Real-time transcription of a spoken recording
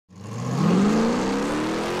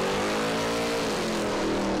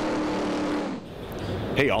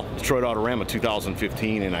Hey y'all, Detroit Autorama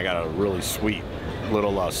 2015, and I got a really sweet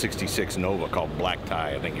little 66 Nova called Black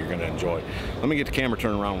Tie I think you're gonna enjoy. Let me get the camera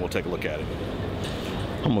turned around and we'll take a look at it.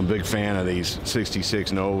 I'm a big fan of these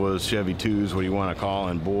 66 Novas, Chevy 2s, what do you want to call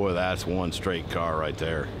them, and boy, that's one straight car right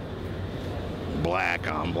there. Black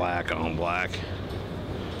on black on black.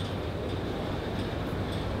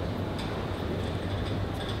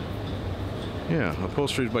 Yeah,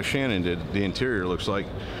 upholstery by Shannon did. The interior looks like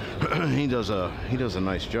he does a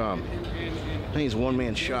nice job. I think he's a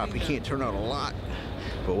one-man shop. He can't turn out a lot,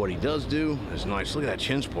 but what he does do is nice. Look at that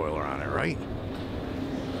chin spoiler on it, right?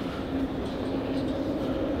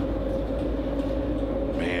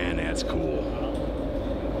 Man, that's cool.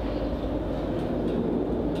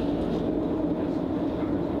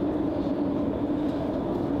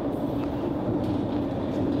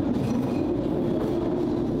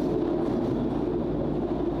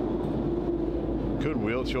 Good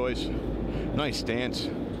wheel choice, nice stance,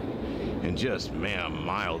 and just, man,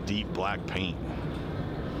 mild, deep black paint.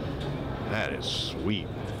 That is sweet.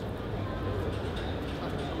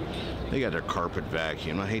 They got their carpet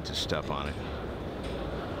vacuum. I hate to step on it,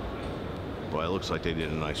 but it looks like they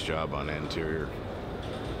did a nice job on the interior.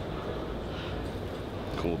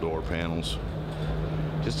 Cool door panels.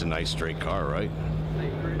 Just a nice straight car, right?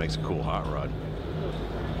 Makes a cool hot rod.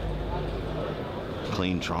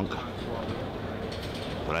 Clean trunk.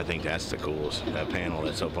 But I think that's the coolest, that panel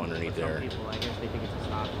that's up underneath there.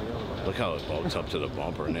 Look how it bulks up to the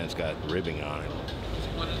bumper, and then it's got ribbing on it.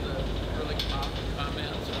 One of the really common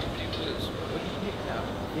comments from people is, what did you pick up?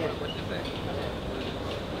 What did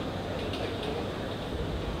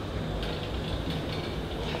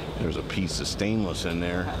they? There's a piece of stainless in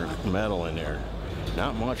there, or metal in there.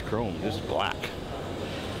 Not much chrome, just black.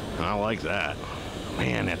 And I like that.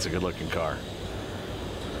 Man, that's a good looking car.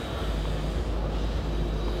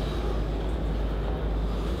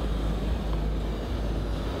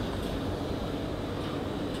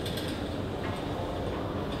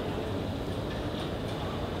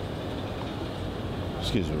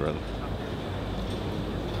 Excuse me, brother.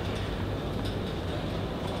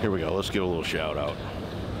 Here we go. Let's give a little shout out.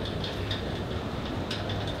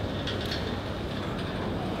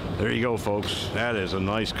 There you go, folks. That is a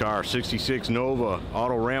nice car. 66 Nova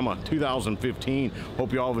Autorama 2015.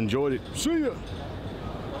 Hope you all have enjoyed it. See ya.